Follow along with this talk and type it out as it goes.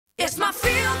It's my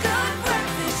feel-good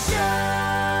breakfast show.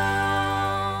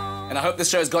 And I hope this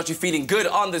show has got you feeling good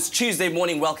on this Tuesday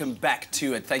morning. Welcome back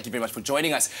to it. Thank you very much for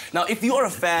joining us. Now, if you are a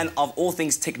fan of all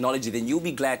things technology, then you'll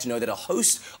be glad to know that a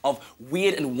host of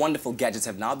weird and wonderful gadgets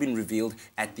have now been revealed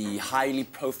at the highly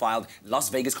profiled Las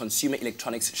Vegas Consumer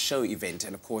Electronics Show event.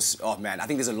 And of course, oh man, I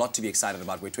think there's a lot to be excited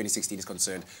about where 2016 is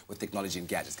concerned with technology and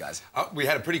gadgets, guys. We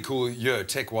had a pretty cool year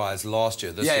tech-wise last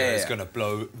year. This year is going to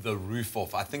blow the roof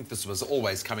off. I think this was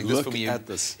always coming. Look this for me at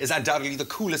this. is undoubtedly the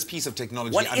coolest piece of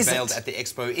technology unveiled at the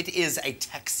expo. It is a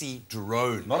taxi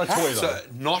drone. Not a toy, though. So,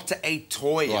 not a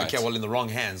toy. Right. Okay, well, in the wrong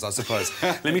hands, I suppose.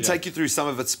 Let me take you through some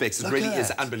of its specs. It really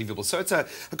is unbelievable. So it's a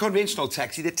conventional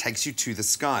taxi that takes you to the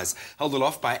skies, held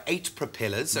aloft by 8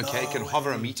 propellers. Okay, can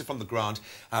hover a meter from the ground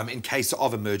in case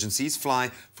of emergencies, fly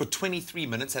for 23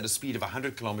 minutes at a speed of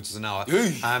 100 kilometers an hour.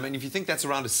 And if you think that's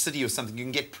around a city or something, you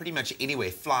can get pretty much anywhere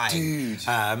flying.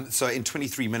 So in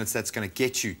 23 minutes, that's going to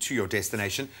get you to your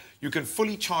destination. You can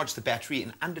fully charge the battery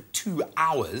in under 2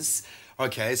 hours.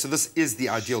 Okay, so this is the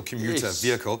ideal commuter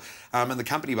vehicle. And the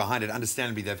company behind it,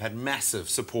 understandably, they've had massive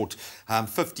support.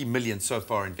 50 million so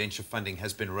far in venture funding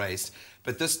has been raised.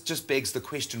 But this just begs the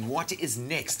question, what is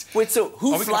next? Wait, so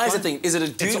who flies the thing? Is it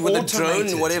a dude with a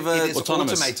drone, whatever? It is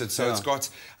autonomous. automated, so it's got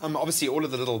obviously all of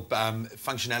the little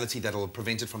functionality that will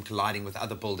prevent it from colliding with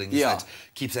other buildings, that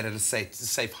keeps it at a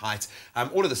safe height.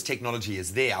 All of this technology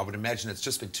is there. I would imagine it's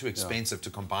just been too expensive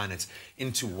to combine it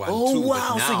into one tool. Oh,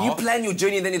 wow, now, so you plan your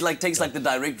journey and then it like takes like the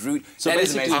direct route. So that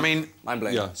is basically, amazing. I mean,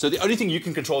 mind-blowing. Yeah, so the only thing you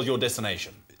can control is your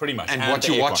destination, pretty much. And what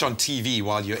you watch on TV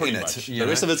while you're in it. The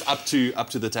rest of it's up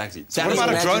to the taxi. So what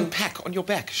about a drone pack on your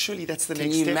back? Surely that's the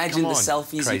next step. Can you imagine the Come on.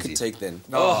 selfies you could take then?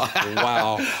 Oh,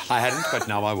 wow. I hadn't, but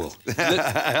now I will.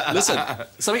 Listen,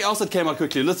 something else that came out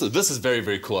quickly. Listen, this is very,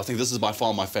 very cool. I think this is by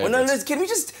far my favorite. Well, no, can we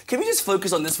just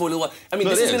focus on this for a little while? I mean,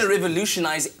 this is going to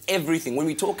revolutionize everything. When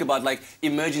we talk about like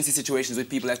emergency situations where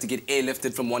people have to get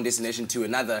airlifted from one destination to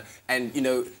another, and you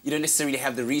know, you don't necessarily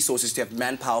have the resources to have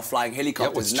manpower flying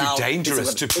helicopters. It's too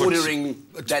dangerous to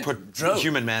put drone.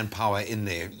 human manpower in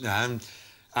there.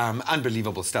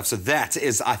 Unbelievable stuff. So that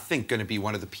is, I think, going to be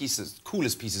one of the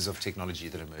coolest pieces of technology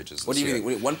that emerges. What do you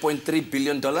think? $1.3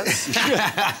 billion? What is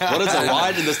a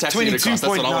ride in this taxi going to cost? That's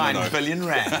what I want to know. 22.9 billion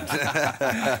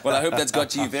rand. Well, I hope that's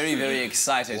got you very, very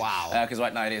excited. Wow. Because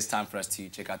right now it is time for us to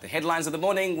check out the headlines of the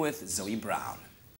morning with Zoe Brown.